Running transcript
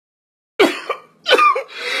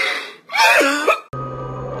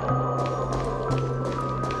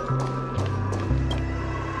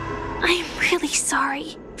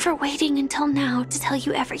sorry for waiting until now to tell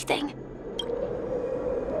you everything.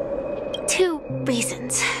 2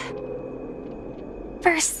 reasons.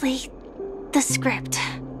 Firstly, the script.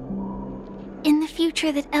 In the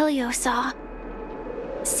future that Elio saw,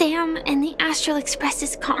 Sam and the Astral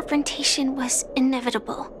Express's confrontation was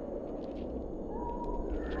inevitable.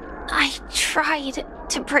 I tried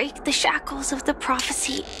to break the shackles of the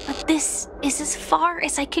prophecy, but this is as far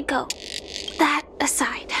as I could go. That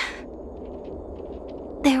aside,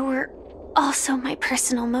 there were also my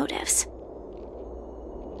personal motives.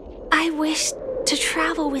 I wished to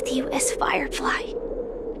travel with you as Firefly,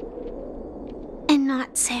 and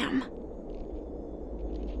not Sam.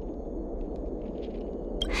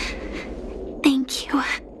 Thank you.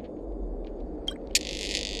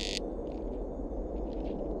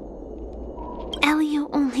 Elio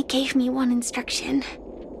only gave me one instruction.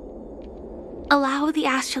 Allow the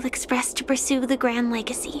Astral Express to pursue the Grand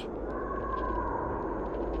Legacy.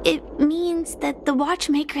 It means that the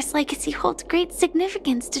Watchmaker's legacy holds great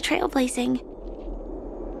significance to Trailblazing.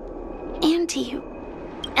 And to you.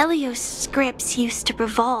 Elio's scripts used to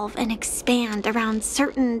revolve and expand around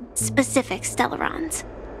certain specific Stellarons.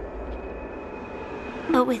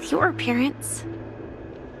 But with your appearance,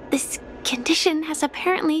 this condition has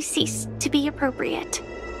apparently ceased to be appropriate.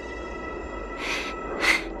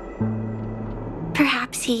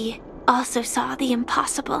 Perhaps he also saw the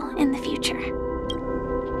impossible in the future.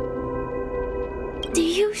 Do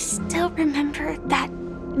you still remember that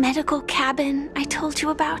medical cabin I told you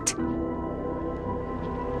about?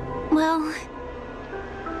 Well,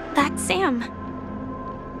 that's Sam.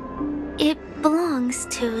 It belongs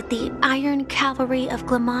to the Iron Cavalry of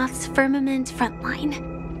Glamoth's Firmament Frontline.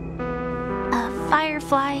 A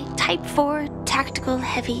Firefly Type 4 Tactical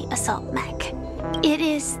Heavy Assault Mech. It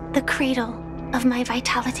is the cradle of my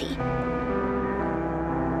vitality.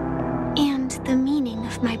 And the meaning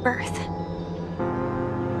of my birth.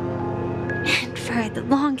 And for the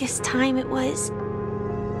longest time it was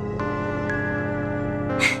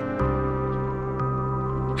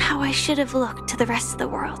how I should have looked to the rest of the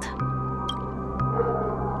world.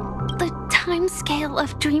 The timescale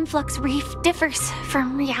of Dreamflux Reef differs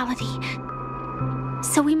from reality,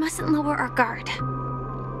 so we mustn't lower our guard.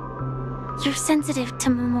 You're sensitive to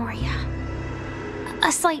Memoria.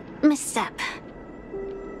 A slight misstep,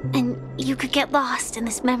 and you could get lost in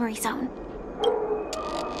this memory zone.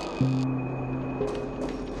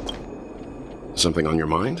 Something on your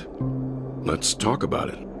mind? Let's talk about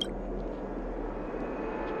it.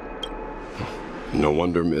 No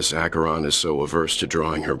wonder Miss Acheron is so averse to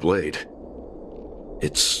drawing her blade.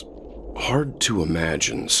 It's hard to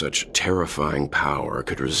imagine such terrifying power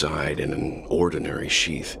could reside in an ordinary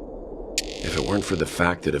sheath. If it weren't for the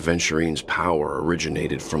fact that Aventurine's power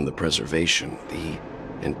originated from the preservation, the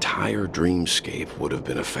entire dreamscape would have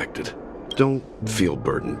been affected. Don't feel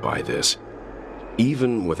burdened by this.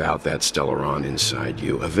 Even without that Stellaron inside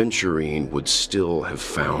you, Aventurine would still have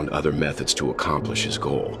found other methods to accomplish his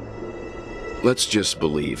goal. Let's just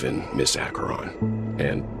believe in Miss Acheron.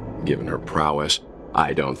 And given her prowess,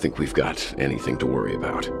 I don't think we've got anything to worry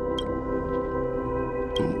about.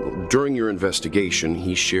 During your investigation,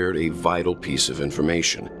 he shared a vital piece of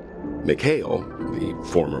information. Mikhail, the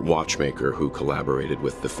former watchmaker who collaborated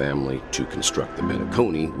with the family to construct the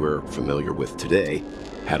Penacony we're familiar with today,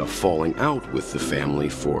 had a falling out with the family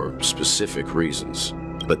for specific reasons.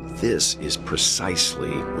 But this is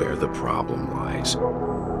precisely where the problem lies.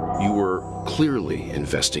 You were clearly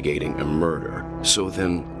investigating a murder, so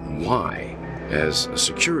then why, as a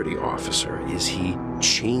security officer, is he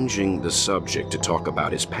changing the subject to talk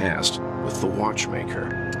about his past with the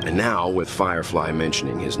watchmaker? And now, with Firefly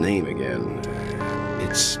mentioning his name again,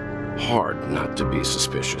 it's hard not to be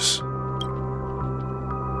suspicious.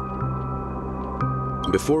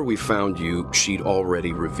 Before we found you, she'd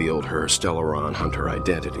already revealed her Stellaron Hunter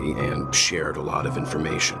identity and shared a lot of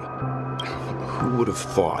information. Who would have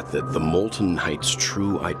thought that the Molten Knight's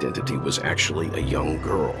true identity was actually a young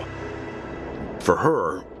girl? For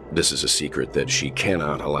her, this is a secret that she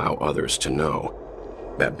cannot allow others to know.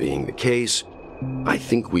 That being the case, I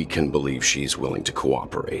think we can believe she's willing to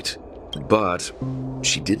cooperate. But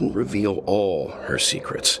she didn't reveal all her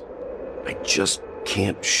secrets. I just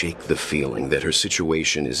can't shake the feeling that her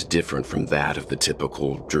situation is different from that of the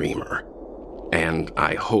typical dreamer. And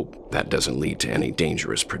I hope that doesn't lead to any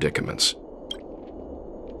dangerous predicaments.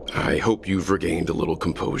 I hope you've regained a little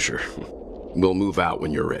composure. We'll move out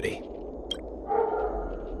when you're ready.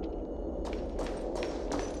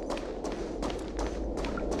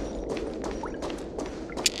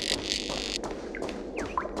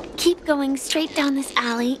 Keep going straight down this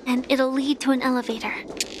alley and it'll lead to an elevator.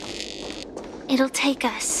 It'll take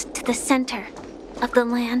us to the center of the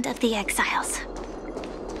land of the exiles.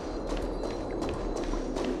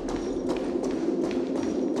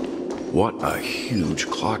 What a huge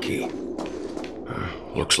clock key.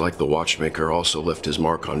 Looks like the watchmaker also left his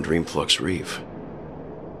mark on Dreamflux Reef.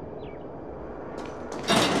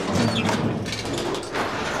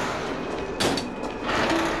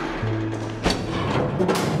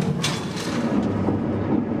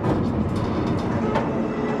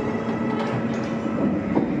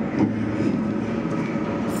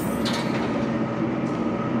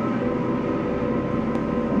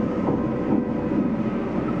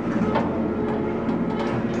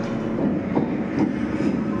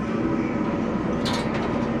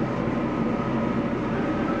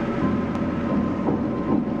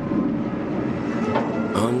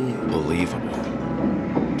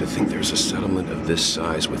 This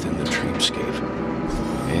size within the dreamscape,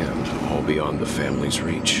 and all beyond the family's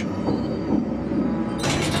reach.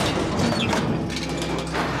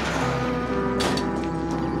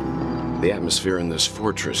 The atmosphere in this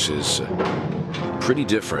fortress is pretty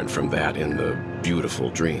different from that in the beautiful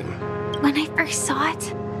dream. When I first saw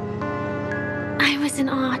it, I was in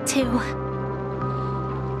awe too.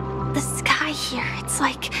 The sky here, it's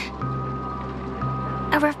like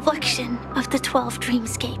a reflection of the 12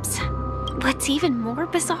 dreamscapes. What's even more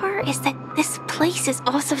bizarre is that this place is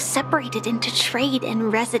also separated into trade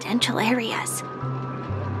and residential areas.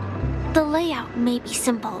 The layout may be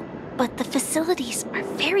simple, but the facilities are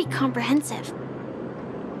very comprehensive.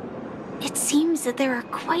 It seems that there are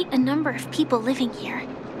quite a number of people living here.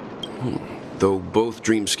 Though both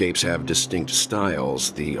dreamscapes have distinct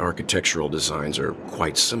styles, the architectural designs are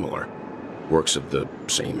quite similar. Works of the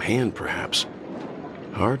same hand, perhaps.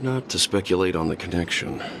 Hard not to speculate on the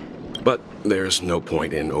connection. But there's no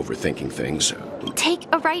point in overthinking things. Take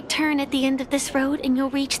a right turn at the end of this road and you'll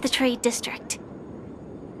reach the trade district.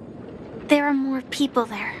 There are more people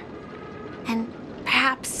there. And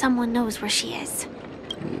perhaps someone knows where she is.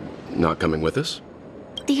 Not coming with us?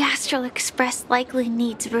 The Astral Express likely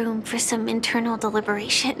needs room for some internal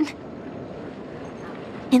deliberation.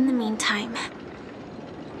 In the meantime,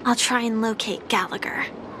 I'll try and locate Gallagher.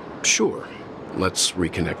 Sure. Let's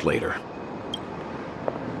reconnect later.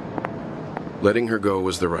 Letting her go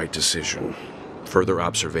was the right decision. Further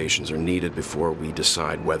observations are needed before we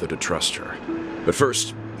decide whether to trust her. But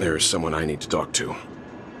first, there's someone I need to talk to.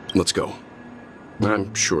 Let's go.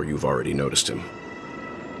 I'm sure you've already noticed him.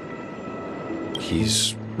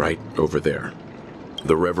 He's right over there.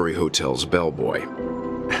 The Reverie Hotel's bellboy.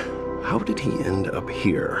 How did he end up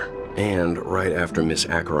here? And right after Miss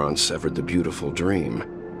Acheron severed the beautiful dream.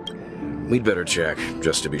 We'd better check,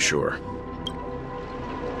 just to be sure.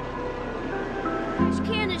 This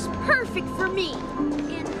can is perfect for me,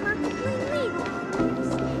 and perfectly legal.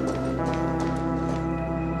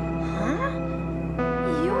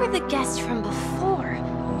 Huh? You're the guest from before.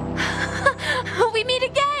 We meet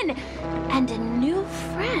again! And a new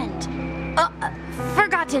friend.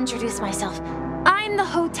 Forgot to introduce myself. I'm the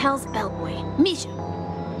hotel's bellboy, Misha.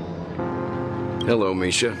 Hello,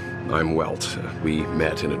 Misha. I'm Welt. We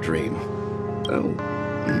met in a dream. Oh.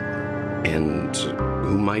 And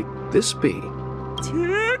who might this be?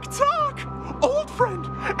 Tick-tock! Old friend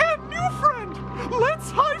and new friend!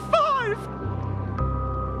 Let's high-five!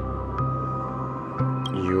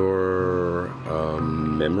 Your,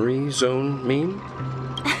 memory zone meme?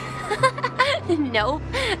 Nope.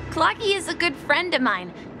 Clocky is a good friend of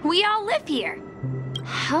mine. We all live here.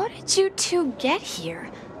 How did you two get here?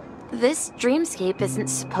 This dreamscape isn't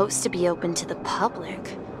supposed to be open to the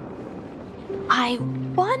public. I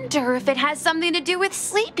wonder if it has something to do with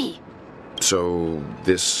Sleepy. So,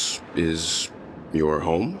 this is your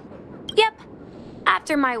home? Yep.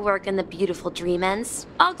 After my work in the beautiful dream ends,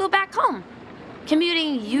 I'll go back home.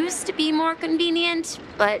 Commuting used to be more convenient,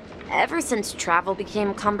 but ever since travel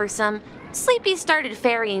became cumbersome, Sleepy started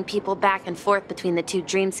ferrying people back and forth between the two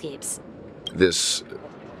dreamscapes. This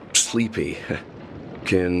Sleepy.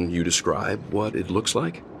 Can you describe what it looks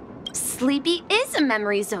like? Sleepy is a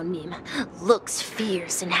memory zone meme. Looks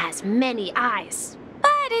fierce and has many eyes.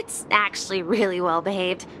 But it's actually really well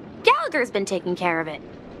behaved. Gallagher's been taking care of it.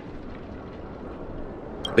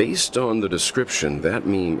 Based on the description, that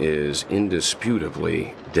meme is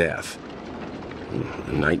indisputably death.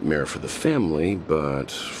 A nightmare for the family, but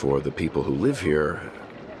for the people who live here,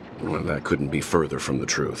 well, that couldn't be further from the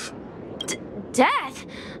truth. Death?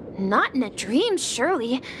 Not in a dream,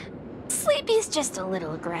 surely. Sleepy's just a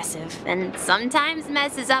little aggressive, and sometimes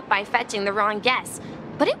messes up by fetching the wrong guess.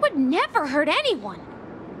 But it would never hurt anyone.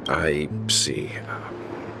 I see.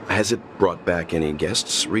 Has it brought back any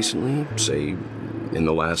guests recently, say, in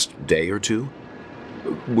the last day or two?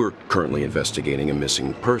 We're currently investigating a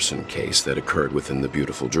missing person case that occurred within the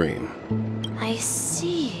beautiful dream. I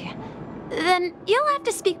see. Then you'll have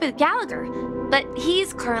to speak with Gallagher, but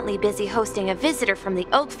he's currently busy hosting a visitor from the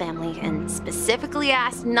Oak family and specifically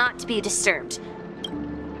asked not to be disturbed.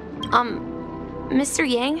 Mr.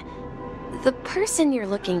 Yang, the person you're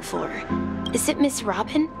looking for, is it Miss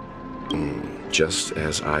Robin? Just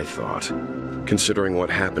as I thought. Considering what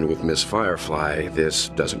happened with Miss Firefly, this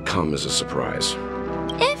doesn't come as a surprise.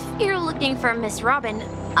 If you're looking for Miss Robin,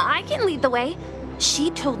 I can lead the way.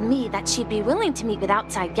 She told me that she'd be willing to meet with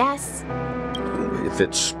outside guests. If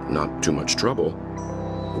it's not too much trouble.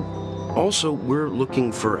 Also, we're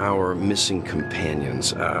looking for our missing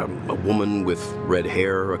companions. A woman with red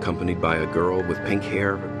hair accompanied by a girl with pink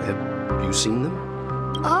hair. Have you seen them?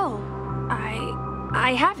 Oh,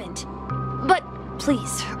 I haven't. But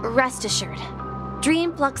please, rest assured.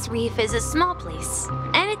 Dreamflux Reef is a small place,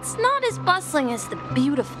 and it's not as bustling as the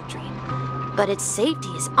beautiful Dream, but its safety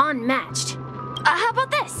is unmatched. How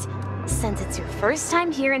about this? Since it's your first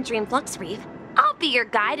time here in Dreamflux Reef, I'll be your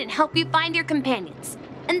guide and help you find your companions.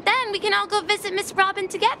 And then we can all go visit Miss Robin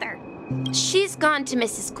together. She's gone to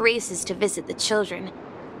Mrs. Grace's to visit the children.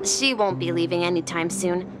 She won't be leaving anytime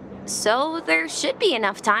soon, so there should be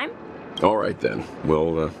enough time. All right then,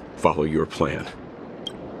 we'll follow your plan.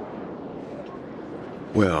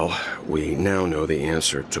 Well, we now know the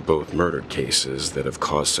answer to both murder cases that have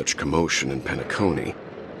caused such commotion in Penacony.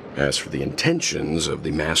 As for the intentions of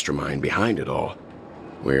the mastermind behind it all,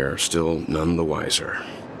 we're still none the wiser.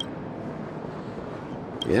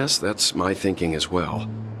 Yes, that's my thinking as well.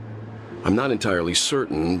 I'm not entirely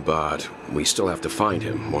certain, but we still have to find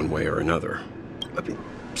him one way or another.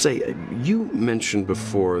 Say, you mentioned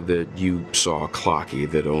before that you saw a clocky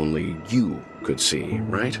that only you could see,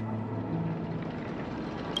 right?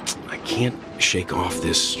 I can't shake off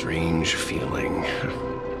this strange feeling.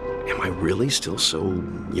 Am I really still so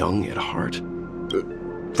young at heart?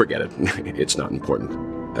 Forget it. It's not important.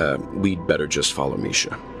 We'd better just follow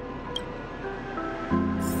Misha.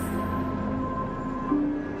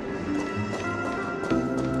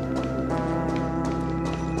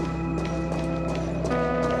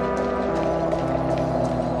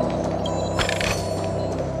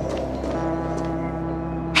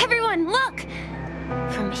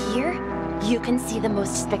 You can see the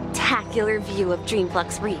most spectacular view of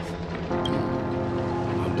Dreamflux Reef.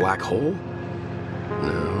 A black hole?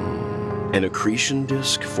 No. An accretion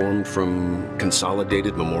disk formed from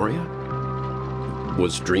consolidated memoria?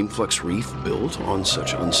 Was Dreamflux Reef built on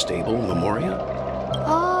such unstable memoria?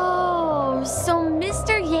 Oh, so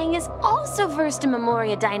Mr. Yang is also versed in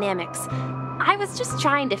memoria dynamics. I was just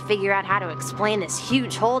trying to figure out how to explain this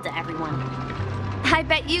huge hole to everyone. I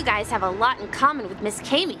bet you guys have a lot in common with Miss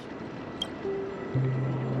Kami.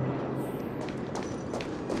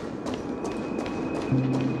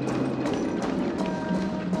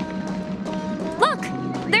 Look!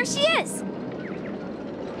 There she is!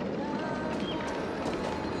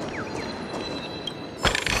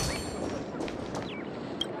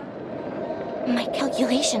 My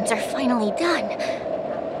calculations are finally done.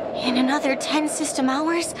 In another 10 system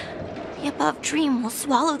hours, the above dream will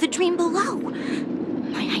swallow the dream below.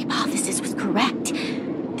 My hypothesis was correct.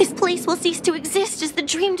 This place will cease to exist as the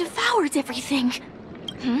dream devours everything.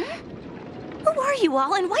 Who are you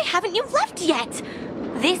all, and why haven't you left yet?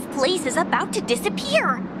 This place is about to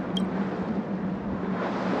disappear.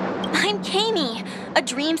 I'm Kami, a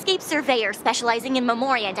dreamscape surveyor specializing in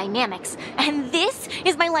memoria dynamics, and this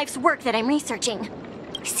is my life's work that I'm researching.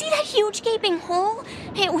 See that huge gaping hole?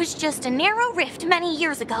 It was just a narrow rift many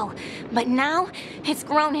years ago, but now it's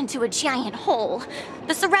grown into a giant hole.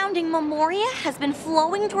 The surrounding memoria has been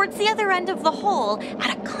flowing towards the other end of the hole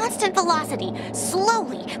at a constant velocity,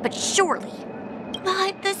 slowly but surely.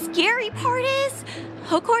 But the scary part is,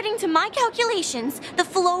 according to my calculations, the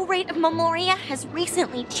flow rate of memoria has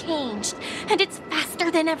recently changed, and it's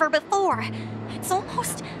faster than ever before. It's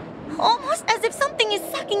almost as if something is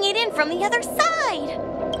sucking it in from the other side.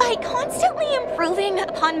 By constantly improving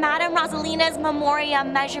upon Madame Rosalina's memoria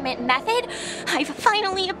measurement method, I've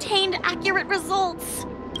finally obtained accurate results.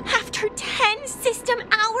 After 10 system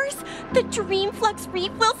hours, the Dreamflux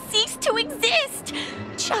Reef will cease to exist.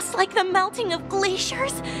 Just like the melting of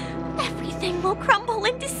glaciers, everything will crumble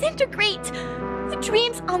and disintegrate. The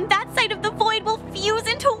dreams on that side of the void will fuse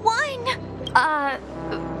into one.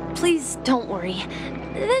 Please don't worry.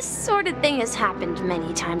 This sort of thing has happened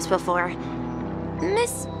many times before.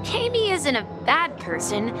 Miss Kami isn't a bad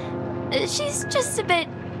person. She's just a bit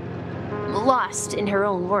lost in her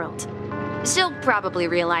own world. She'll probably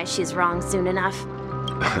realize she's wrong soon enough.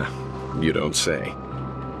 You don't say.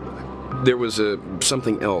 There was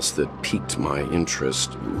something else that piqued my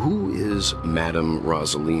interest. Who is Madame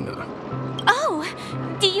Rosalina? Oh,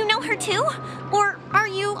 do you know her too? Or are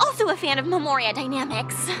you also a fan of Memoria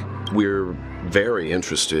Dynamics? We're very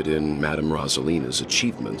interested in Madame Rosalina's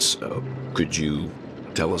achievements. Could you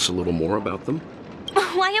tell us a little more about them?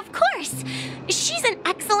 Why, of course! She's an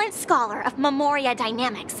excellent scholar of Memoria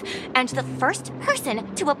Dynamics, and the first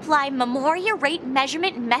person to apply Memoria rate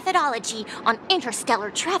measurement methodology on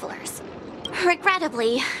interstellar travelers.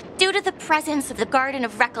 Regrettably, due to the presence of the Garden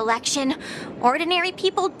of Recollection, ordinary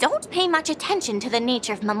people don't pay much attention to the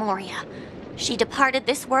nature of Memoria. She departed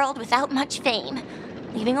this world without much fame,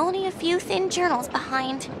 leaving only a few thin journals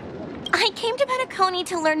behind. I came to Penacony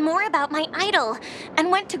to learn more about my idol,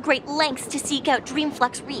 and went to great lengths to seek out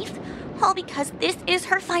Dreamflux Reef, all because this is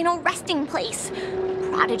her final resting place.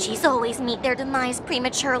 Prodigies always meet their demise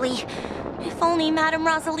prematurely. If only Madame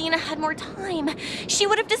Rosalina had more time, she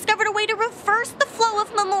would have discovered a way to reverse the flow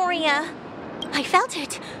of Memoria. I felt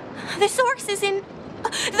it. The source is in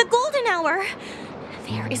the golden hour.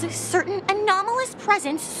 There is a certain anomalous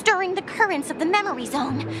presence stirring the currents of the memory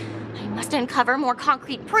zone. I must uncover more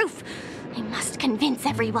concrete proof. I must convince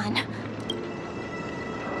everyone.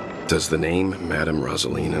 Does the name Madame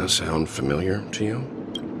Rosalina sound familiar to you?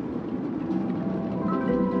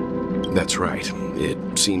 That's right. It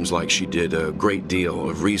seems like she did a great deal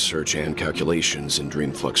of research and calculations in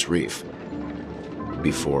Dreamflux Reef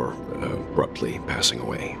before abruptly passing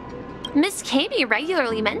away. Miss Katie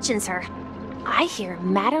regularly mentions her. I hear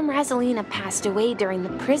Madame Rosalina passed away during the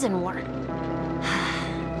prison war.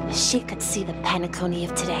 She could see the Penacony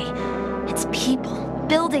of today. Its people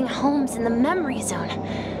building homes in the memory zone.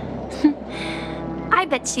 I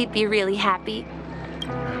bet she'd be really happy.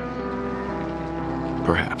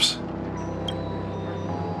 Perhaps.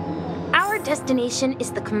 Our destination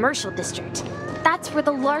is the commercial district. That's where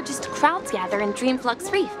the largest crowds gather in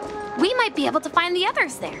Dreamflux Reef. We might be able to find the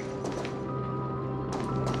others there.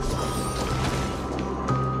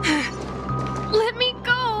 Let me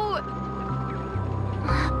go!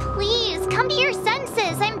 Please, come to your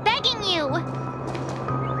senses. I'm begging you.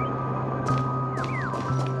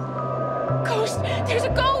 Ghost! There's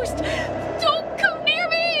a ghost! Don't come near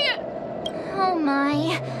me! Oh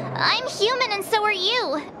my. I'm human and so are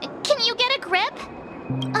you. Can you get a grip?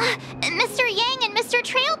 Mr. Yang and Mr.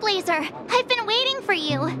 Trailblazer, I've been waiting for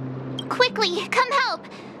you. Quickly, come help.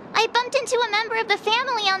 I bumped into a member of the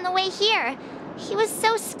family on the way here. He was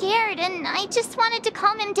so scared and I just wanted to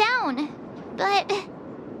calm him down. But...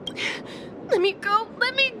 Let me go!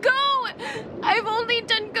 Let me go! I've only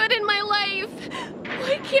done good in my life.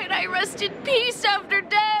 Why can't I rest in peace after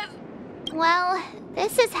death? well,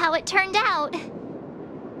 this is how it turned out.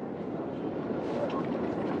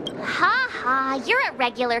 Ha ha, you're a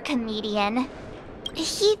regular comedian.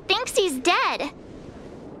 He thinks he's dead.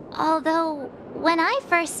 Although, when I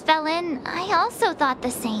first fell in, I also thought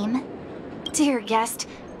the same. Dear guest,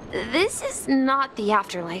 this is not the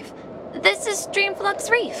afterlife. This is Dreamflux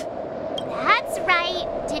Reef. That's right.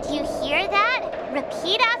 Did you hear that?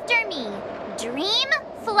 Repeat after me.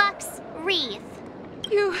 Dreamflux Reef.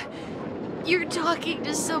 You're talking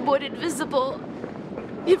to someone invisible.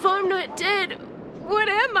 If I'm not dead, what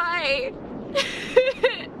am I?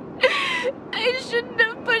 I shouldn't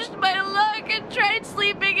have pushed my luck and tried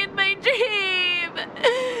sleeping in my dream.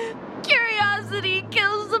 Curiosity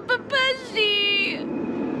kills the Papeshi.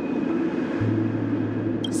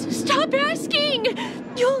 Stop asking!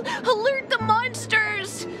 You'll alert the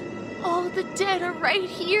monsters. All the dead are right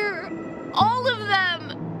here. All of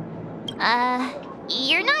them.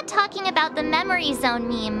 You're not talking about the memory zone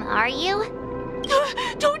meme, are you?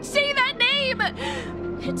 Don't say that name!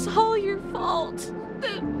 It's all your fault.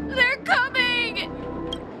 They're coming!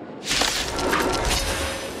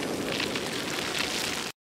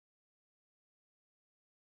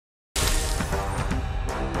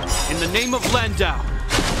 In the name of Landau,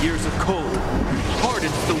 years of cold,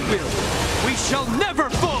 hardens the will. We shall never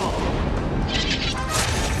fall!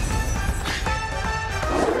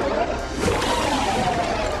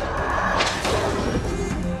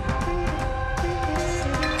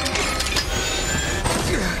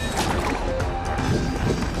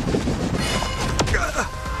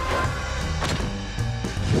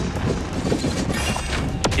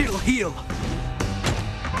 It'll heal.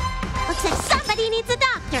 Looks like somebody needs a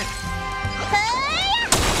doctor.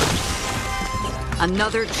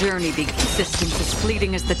 Another journey begins. Existence as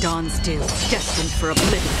fleeting as the dawn's dew, destined for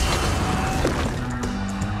oblivion.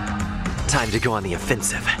 Time to go on the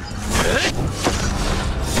offensive.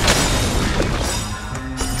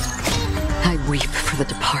 I weep for the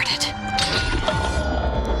departed.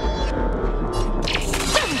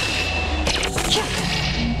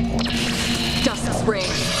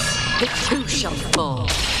 it too shall fall.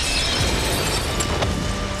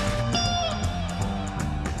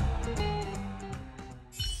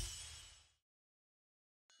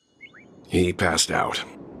 He passed out.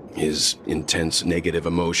 His intense negative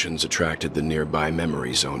emotions attracted the nearby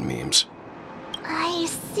memory zone memes. I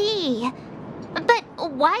see. But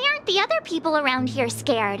why aren't the other people around here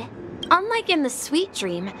scared? Unlike in the Sweet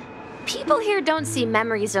Dream, people here don't see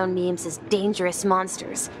memory zone memes as dangerous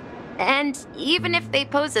monsters. And even if they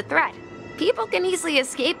pose a threat, people can easily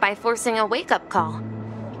escape by forcing a wake-up call.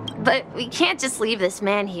 But we can't just leave this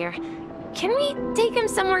man here. Can we take him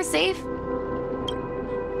somewhere safe?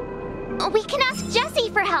 We can ask Jessie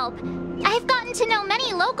for help. I've gotten to know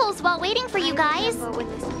many locals while waiting for you guys.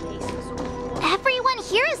 Everyone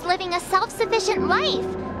here is living a self-sufficient life.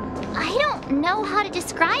 I don't know how to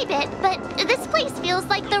describe it, but this place feels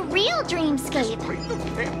like the real dreamscape. The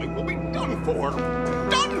family will be done for.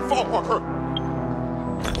 Done for!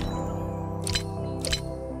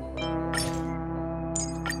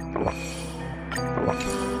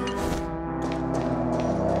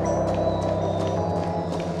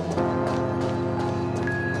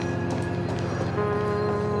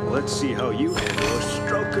 Let's see how you handle a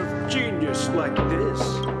stroke of genius like this.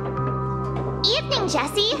 Evening,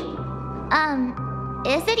 Jessie.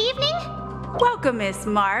 Is it evening? Welcome, Miss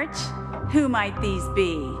March. Who might these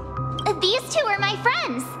be? These two are my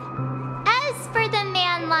friends. As for the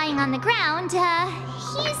man lying on the ground,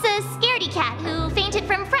 he's a scaredy cat who fainted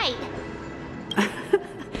from fright.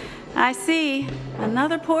 I see.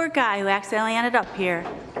 Another poor guy who accidentally ended up here.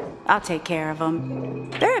 I'll take care of him.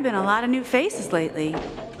 There have been a lot of new faces lately.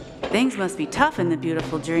 Things must be tough in the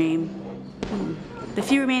beautiful dream. The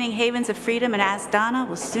few remaining havens of freedom in Asdana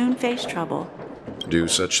will soon face trouble. Do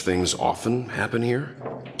such things often happen here?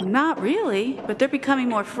 Not really, but they're becoming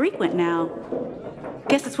more frequent now.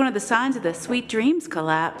 Guess it's one of the signs of the Sweet Dreams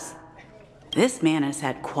collapse. This man has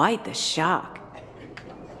had quite the shock.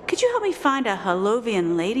 Could you help me find a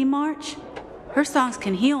Holovian lady, March? Her songs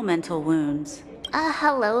can heal mental wounds. A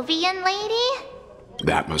Holovian lady?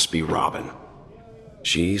 That must be Robin.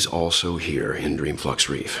 She's also here in Dreamflux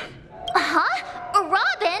Reef. Huh?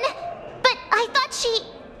 Robin? But I thought she...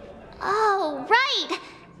 Oh, right.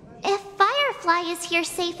 If Firefly is here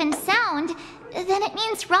safe and sound, then it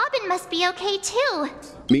means Robin must be okay too.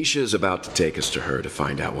 Misha is about to take us to her to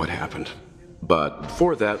find out what happened. But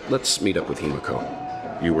before that, let's meet up with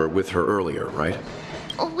Himiko. You were with her earlier, right?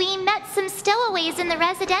 We met some stowaways in the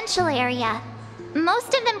residential area.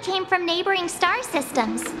 Most of them came from neighboring star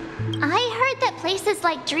systems. I heard that places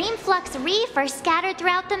like Dreamflux Reef are scattered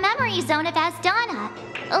throughout the memory zone of Asdana,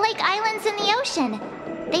 like islands in the ocean.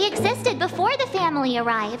 They existed before the family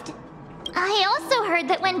arrived. I also heard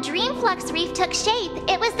that when Dreamflux Reef took shape,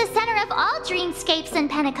 it was the center of all dreamscapes in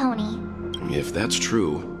Penacony. If that's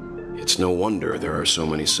true, it's no wonder there are so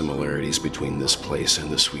many similarities between this place and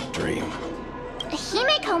the Sweet Dream.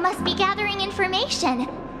 Himeko must be gathering information.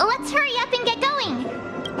 Let's hurry up and get going.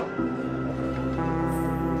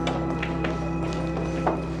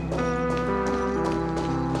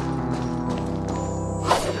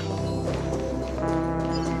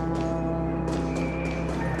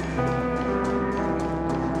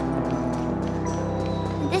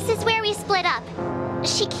 This is where we split up.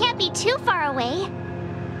 She can't be too far away.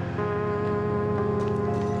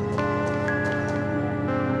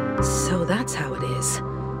 So that's how it is.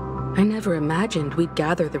 I never imagined we'd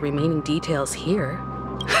gather the remaining details here.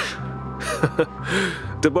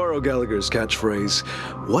 To borrow Gallagher's catchphrase,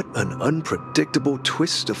 what an unpredictable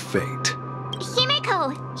twist of fate.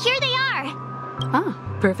 Himeko, here they are.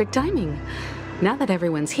 Ah, perfect timing. Now that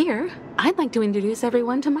everyone's here, I'd like to introduce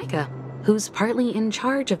everyone to Micah, who's partly in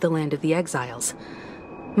charge of the Land of the Exiles.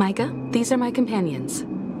 Micah, these are my companions.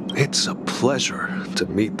 It's a pleasure to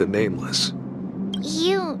meet the Nameless.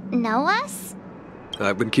 You know us?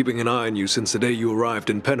 I've been keeping an eye on you since the day you arrived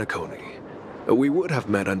in Penacony. We would have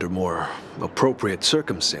met under more appropriate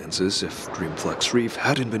circumstances if Dreamflux Reef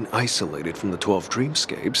hadn't been isolated from the 12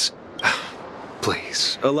 dreamscapes.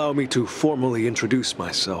 Please, allow me to formally introduce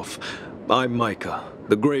myself. I'm Micah,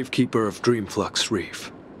 the Gravekeeper of Dreamflux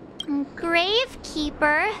Reef.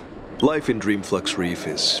 Gravekeeper? Life in Dreamflux Reef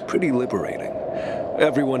is pretty liberating.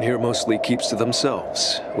 Everyone here mostly keeps to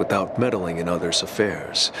themselves, without meddling in others'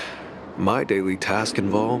 affairs. My daily task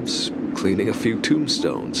involves cleaning a few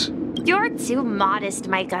tombstones. You're too modest,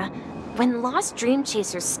 Micah. When lost dream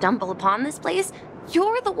chasers stumble upon this place,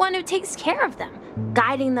 you're the one who takes care of them,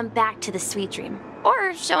 guiding them back to the Sweet Dream,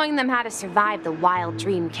 or showing them how to survive the wild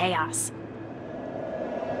dream chaos.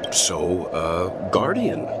 So,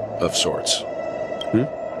 guardian of sorts.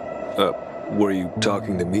 Were you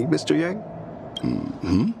talking to me, Mr. Yang?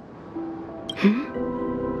 Mm-hmm.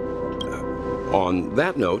 On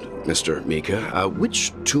that note, Mr. Mika,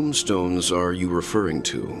 which tombstones are you referring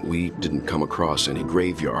to? We didn't come across any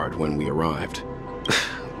graveyard when we arrived.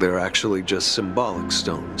 They're actually just symbolic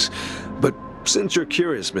stones. But since you're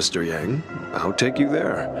curious, Mr. Yang, I'll take you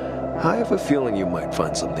there. I have a feeling you might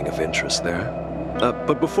find something of interest there.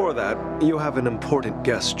 But before that, you have an important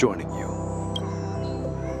guest joining you.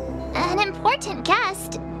 An important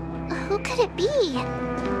guest? Who could it be?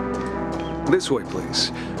 This way,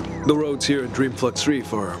 please. The roads here in Dreamflux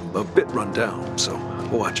Reef are a bit run down, so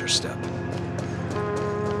watch your step.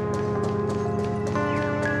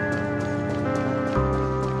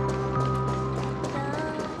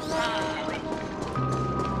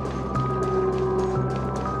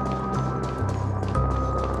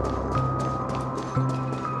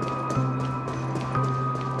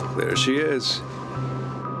 There she is.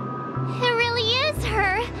 It really is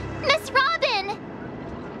her! Miss Robin!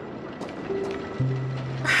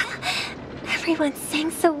 Everyone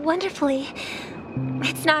sang so wonderfully.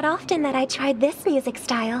 It's not often that I tried this music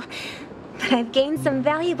style, but I've gained some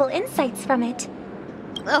valuable insights from it.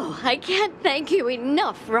 Oh, I can't thank you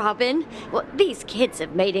enough, Robin. Well, these kids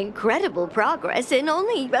have made incredible progress in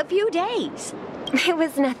only a few days. It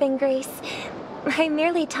was nothing, Grace. I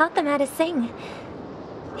merely taught them how to sing.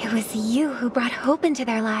 It was you who brought hope into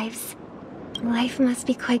their lives. Life must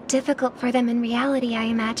be quite difficult for them in reality, I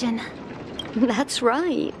imagine. That's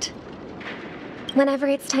right. Whenever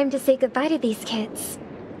it's time to say goodbye to these kids,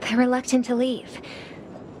 they're reluctant to leave.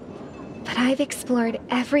 But I've explored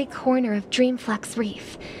every corner of Dreamflux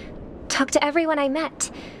Reef, talked to everyone I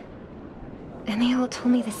met, and they all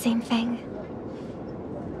told me the same thing.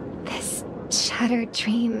 This shattered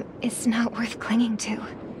dream is not worth clinging to.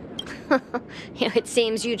 It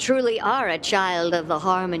seems you truly are a child of the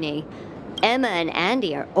Harmony. Emma and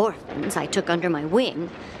Andy are orphans I took under my wing.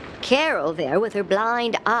 Carol there, with her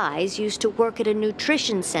blind eyes, used to work at a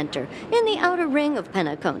nutrition center in the outer ring of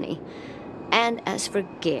Penacony. And as for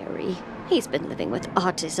Gary, he's been living with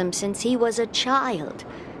autism since he was a child.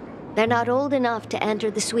 They're not old enough to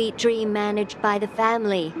enter the sweet dream managed by the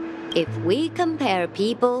family. If we compare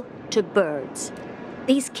people to birds,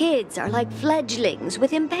 these kids are like fledglings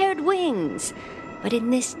with impaired wings. But in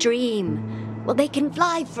this dream, well, they can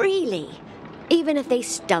fly freely. Even if they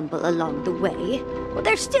stumble along the way, well,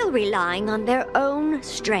 they're still relying on their own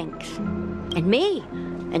strength. And me,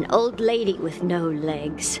 an old lady with no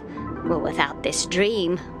legs. Well, without this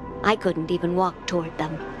dream, I couldn't even walk toward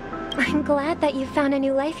them. I'm glad that you found a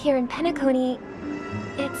new life here in Penacony.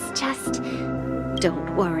 It's just...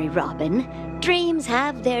 Don't worry, Robin. Dreams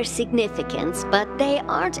have their significance, but they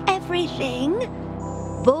aren't everything.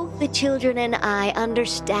 Both the children and I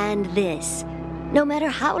understand this. No matter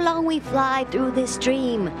how long we fly through this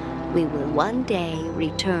dream, we will one day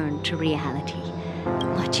return to reality.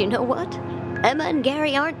 But you know what? Emma and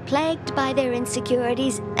Gary aren't plagued by their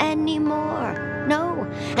insecurities anymore. No,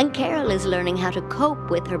 and Carol is learning how to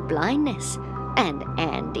cope with her blindness. And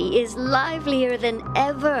Andy is livelier than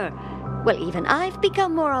ever. Well, even I've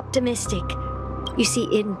become more optimistic. You see,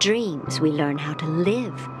 in dreams, we learn how to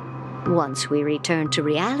live. Once we return to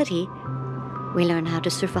reality, we learn how to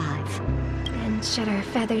survive. And should our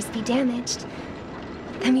feathers be damaged,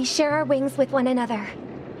 then we share our wings with one another.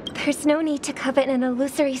 There's no need to covet an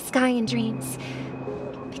illusory sky in dreams,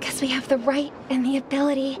 because we have the right and the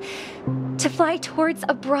ability to fly towards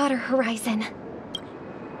a broader horizon.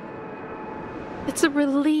 It's a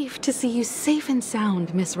relief to see you safe and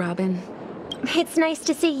sound, Miss Robin. It's nice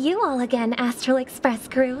to see you all again, Astral Express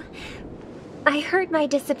crew. I heard my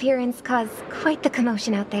disappearance caused quite the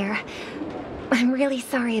commotion out there. I'm really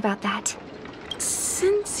sorry about that.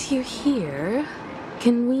 Since you're here,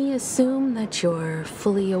 can we assume that you're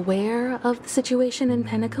fully aware of the situation in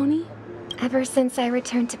Penacony? Ever since I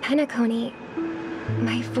returned to Penacony,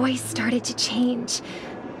 my voice started to change,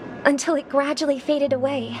 until it gradually faded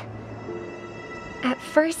away. At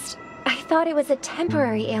first, I thought it was a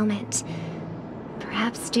temporary ailment,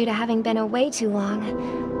 perhaps due to having been away too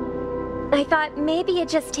long. I thought maybe it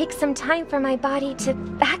just takes some time for my body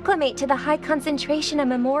to acclimate to the high concentration of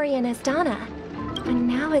Memoria and Asdana. But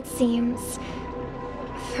now it seems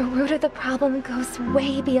the root of the problem goes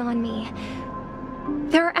way beyond me.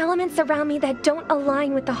 There are elements around me that don't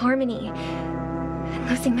align with the harmony. And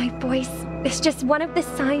losing my voice is just one of the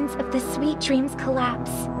signs of the Sweet Dreams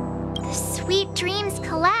collapse. The Sweet Dreams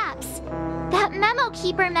collapse? That memo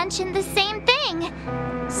keeper mentioned the same thing.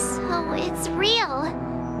 So it's real.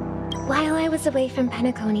 While I was away from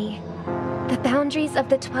Penacony, the boundaries of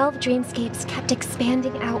the 12 dreamscapes kept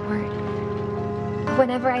expanding outward.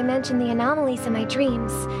 Whenever I mentioned the anomalies in my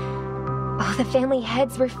dreams, All the family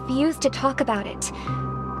heads refused to talk about it.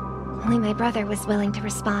 Only my brother was willing to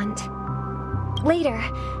respond. Later,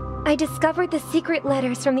 I discovered the secret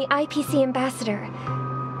letters from the IPC ambassador,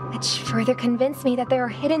 which further convinced me that there are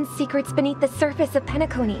hidden secrets beneath the surface of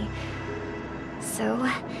Penacony.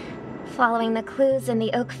 So, following the clues in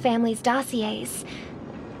the Oak family's dossiers,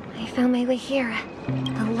 I found my way here,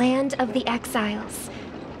 the land of the exiles,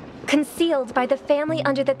 concealed by the family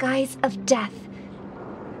under the guise of death.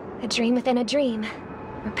 A dream within a dream,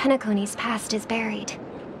 where Penacony's past is buried.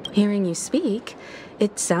 Hearing you speak,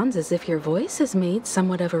 it sounds as if your voice has made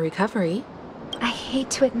somewhat of a recovery. I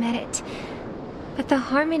hate to admit it, but the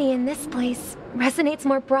harmony in this place resonates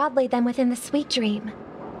more broadly than within the sweet dream.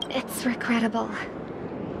 It's regrettable,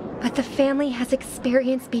 but the family has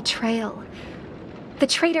experienced betrayal. The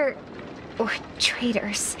traitor, or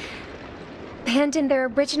traitors, abandoned their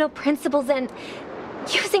original principles and,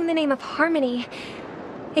 using the name of harmony,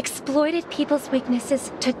 exploited people's weaknesses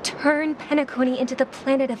to turn Penacony into the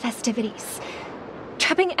planet of festivities,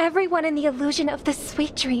 trapping everyone in the illusion of the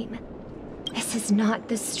sweet dream. This is not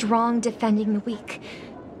the strong defending the weak,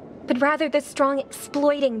 but rather the strong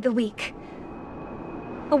exploiting the weak.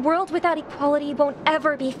 A world without equality won't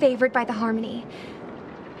ever be favored by the harmony.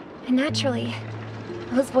 And naturally,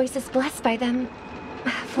 those voices blessed by them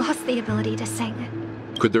have lost the ability to sing.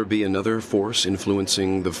 Could there be another force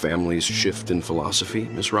influencing the family's shift in philosophy,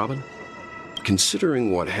 Miss Robin?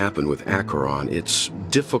 Considering what happened with Acheron, it's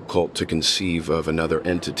difficult to conceive of another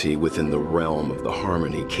entity within the realm of the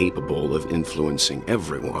harmony capable of influencing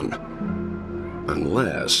everyone.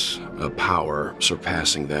 Unless a power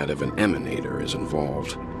surpassing that of an emanator is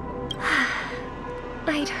involved.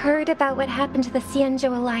 I'd heard about what happened to the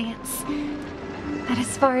Xianzhou Alliance, but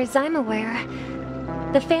as far as I'm aware,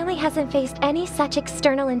 the family hasn't faced any such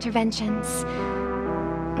external interventions.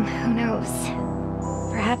 Who knows?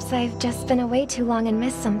 Perhaps I've just been away too long and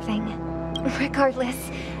missed something. Regardless,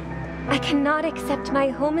 I cannot accept my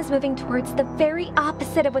home is moving towards the very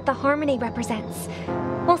opposite of what the harmony represents,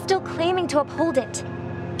 while still claiming to uphold it.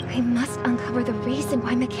 I must uncover the reason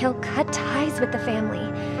why Mikhail cut ties with the family,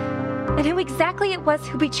 and who exactly it was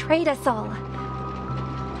who betrayed us all.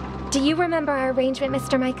 Do you remember our arrangement,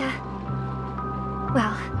 Mr. Micah?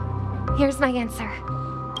 Well, here's my answer.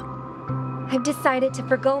 I've decided to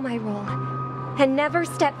forgo my role and never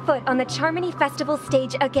step foot on the Charmony Festival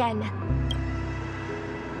stage again.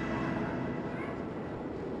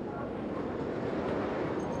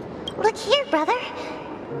 Look here, brother.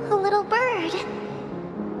 A little bird.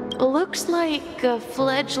 Looks like a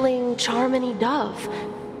fledgling Charmony dove.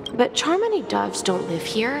 But Charmony doves don't live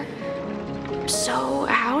here. So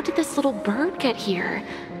how did this little bird get here?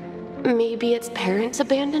 Maybe its parents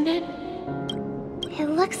abandoned it? It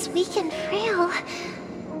looks weak and frail.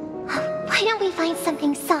 Why don't we find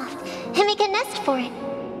something soft and make a nest for it?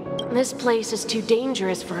 This place is too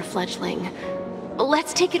dangerous for a fledgling.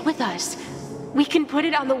 Let's take it with us. We can put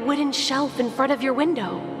it on the wooden shelf in front of your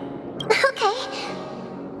window. Okay.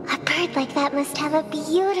 A bird like that must have a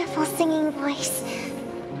beautiful singing voice.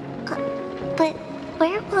 But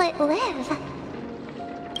where will it live?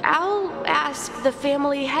 I'll ask the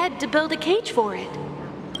family head to build a cage for it.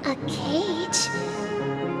 A cage?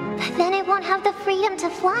 But then it won't have the freedom to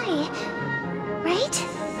fly,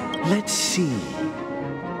 right? Let's see.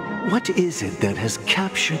 What is it that has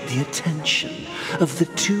captured the attention of the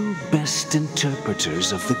two best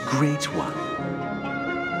interpreters of the Great One?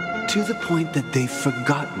 To the point that they've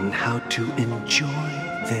forgotten how to enjoy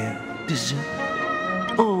their dessert?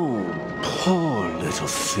 Oh, poor little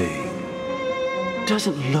thing.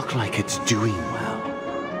 Doesn't look like it's doing well.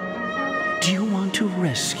 Do you want to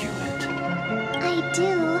rescue it? I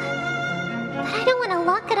do. But I don't want to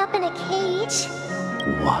lock it up in a cage.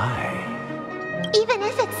 Why? Even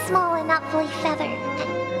if it's small and not fully feathered,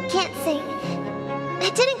 can't sing.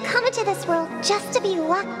 It didn't come into this world just to be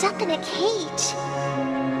locked up in a cage.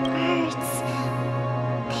 Birds.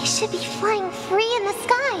 They should be flying free in the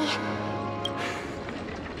sky.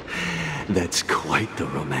 That's quite the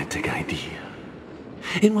romantic idea.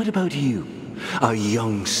 And what about you, a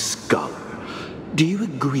young scholar? Do you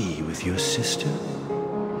agree with your sister?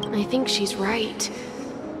 I think she's right.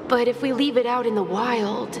 But if we leave it out in the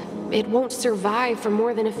wild, it won't survive for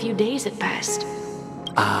more than a few days at best.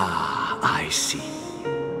 Ah, I see.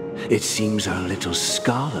 It seems our little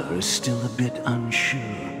scholar is still a bit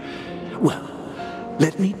unsure. Well,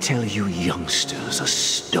 let me tell you youngsters a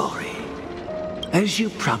story. As you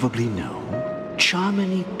probably know,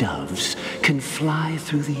 Charmony doves can fly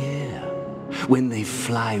through the air, When they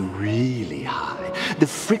fly really high, the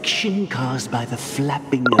friction caused by the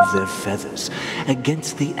flapping of their feathers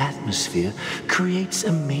against the atmosphere creates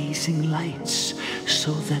amazing lights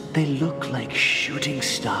so that they look like shooting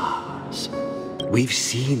stars. We've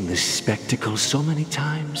seen this spectacle so many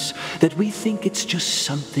times that we think it's just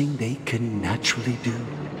something they can naturally do.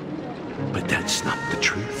 But that's not the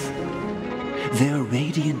truth. Their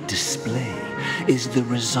radiant display is the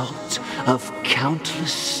result of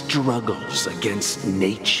countless struggles against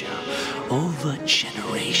nature over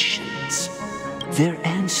generations. Their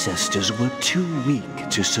ancestors were too weak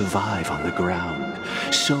to survive on the ground,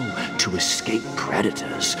 so to escape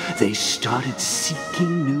predators, they started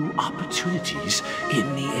seeking new opportunities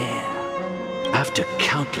in the air. After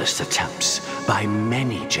countless attempts by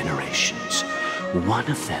many generations, one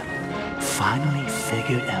of them finally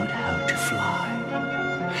figured out how to fly.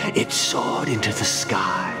 It soared into the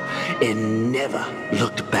sky and never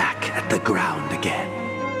looked back at the ground again.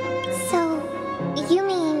 So, you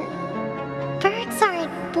mean birds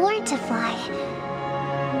aren't born to fly,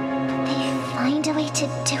 but they find a way to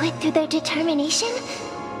do it through their determination,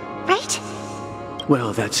 right?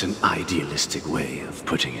 Well, that's an idealistic way of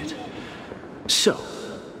putting it. So,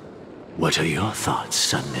 what are your thoughts,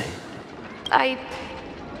 Sunday?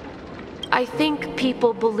 I think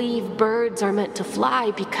people believe birds are meant to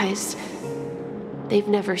fly because they've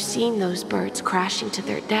never seen those birds crashing to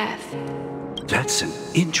their death. That's an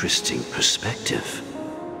interesting perspective.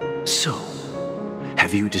 So,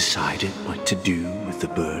 have you decided what to do with the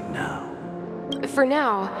bird now? For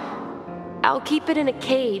now, I'll keep it in a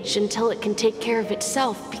cage until it can take care of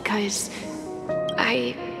itself because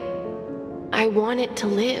I want it to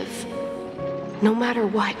live, no matter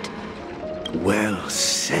what. Well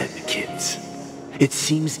said, kids. It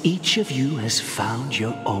seems each of you has found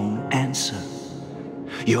your own answer.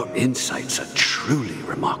 Your insights are truly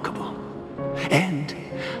remarkable. And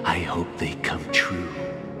I hope they come true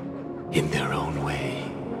in their own way.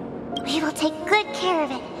 We will take good care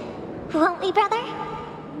of it, won't we, brother?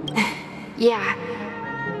 Yeah,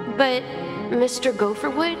 but Mr.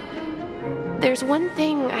 Gopherwood, there's one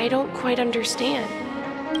thing I don't quite understand.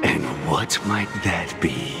 And what might that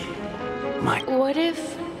be? What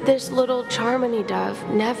if this little Charmony dove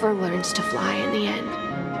never learns to fly in the end?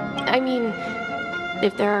 I mean,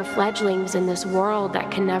 if there are fledglings in this world that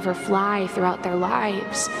can never fly throughout their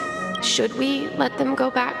lives, should we let them go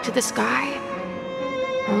back to the sky?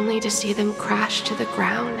 Only to see them crash to the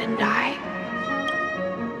ground and die?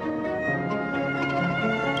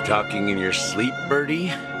 Talking in your sleep, Birdie?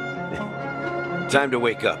 Time to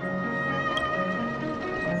wake up.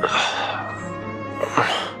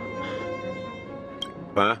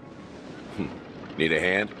 Huh? Need a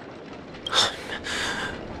hand?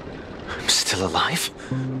 I'm still alive?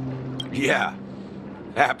 Yeah.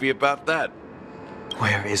 Happy about that.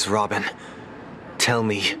 Where is Robin? Tell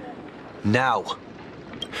me. Now.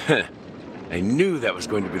 I knew that was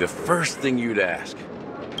going to be the first thing you'd ask.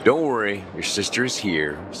 Don't worry, your sister is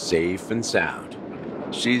here, safe and sound.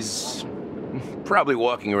 She's probably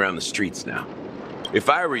walking around the streets now. If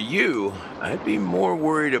I were you, I'd be more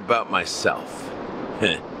worried about myself.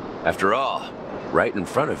 After all, right in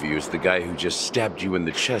front of you is the guy who just stabbed you in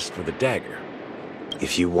the chest with a dagger.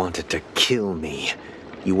 If you wanted to kill me,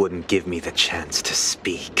 you wouldn't give me the chance to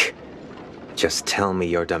speak. Just tell me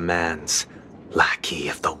your demands, lackey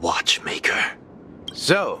of the Watchmaker.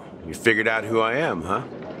 So, you figured out who I am, huh?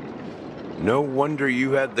 No wonder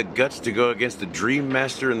you had the guts to go against the Dream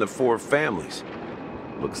Master and the Four Families.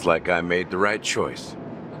 Looks like I made the right choice.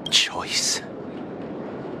 Choice?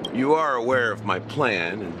 You are aware of my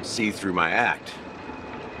plan and see through my act.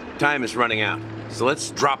 Time is running out, so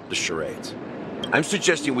let's drop the charades. I'm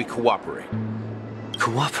suggesting we cooperate.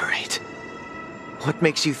 Cooperate? What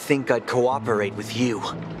makes you think I'd cooperate with you?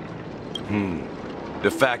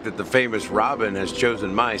 The fact that the famous Robin has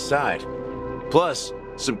chosen my side. Plus,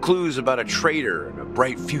 some clues about a traitor and a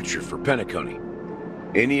bright future for Penacony.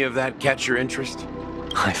 Any of that catch your interest?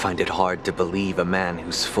 I find it hard to believe a man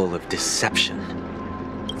who's full of deception.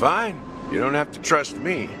 Fine. You don't have to trust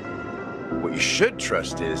me. What you should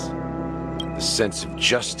trust is the sense of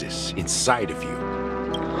justice inside of you.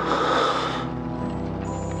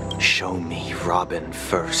 Show me Robin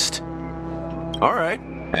first. All right,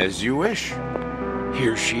 as you wish.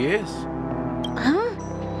 Here she is. Huh?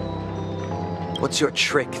 What's your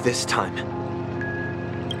trick this time?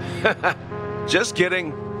 Just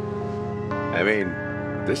kidding. I mean,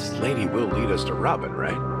 this lady will lead us to Robin,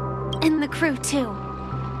 right? And the crew, too.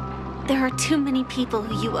 There are too many people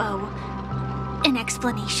who you owe an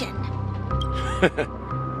explanation.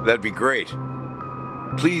 That'd be great.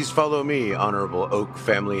 Please follow me, Honorable Oak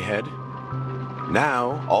Family Head.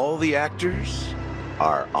 Now, all the actors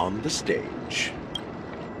are on the stage.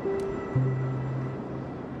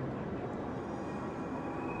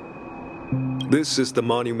 This is the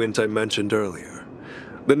monument I mentioned earlier.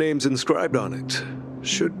 The names inscribed on it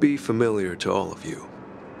should be familiar to all of you.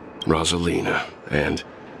 Rosalina and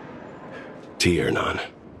Tiernan.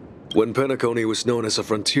 When Penacony was known as a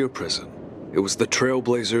frontier prison, it was the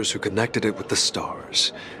Trailblazers who connected it with the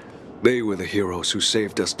stars. They were the heroes who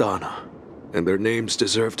saved Asdana, and their names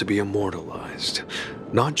deserve to be immortalized,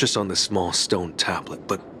 not just on this small stone tablet,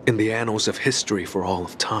 but in the annals of history for all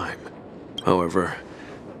of time. However,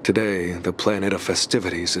 today, the planet of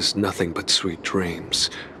festivities is nothing but sweet dreams.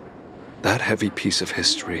 That heavy piece of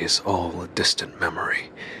history is all a distant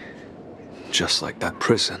memory. Just like that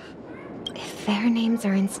prison. If their names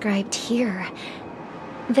are inscribed here,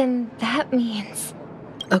 then that means...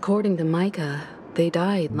 According to Micah, they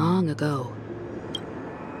died long ago.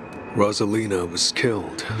 Rosalina was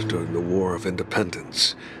killed during the War of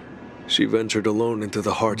Independence. She ventured alone into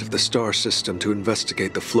the heart of the star system to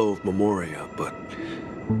investigate the flow of Memoria, but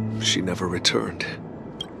she never returned.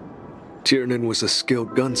 Tiernan was a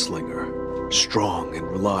skilled gunslinger, strong and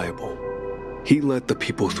reliable. He led the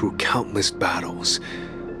people through countless battles,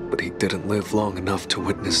 but he didn't live long enough to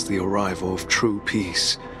witness the arrival of true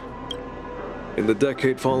peace. In the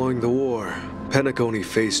decade following the war, Penacony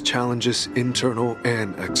faced challenges internal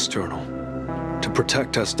and external. To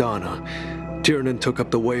protect Asdana, Tiernan took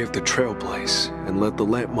up the way of the Trailblaze and led the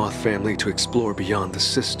Lampmoth family to explore beyond the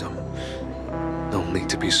system, only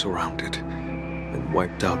to be surrounded and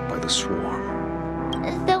wiped out by the swarm.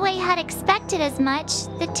 Though I had expected as much,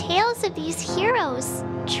 the tales of these heroes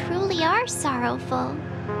truly are sorrowful.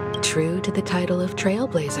 True to the title of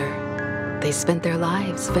Trailblazer, they spent their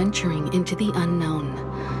lives venturing into the unknown.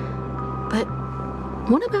 But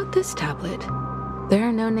what about this tablet? There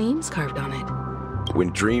are no names carved on it.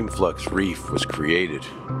 When Dreamflux Reef was created,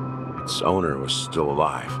 its owner was still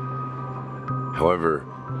alive. However,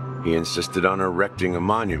 he insisted on erecting a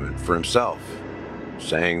monument for himself,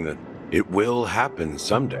 saying that it will happen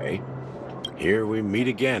someday. Here we meet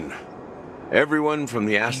again. Everyone from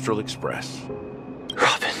the Astral Express.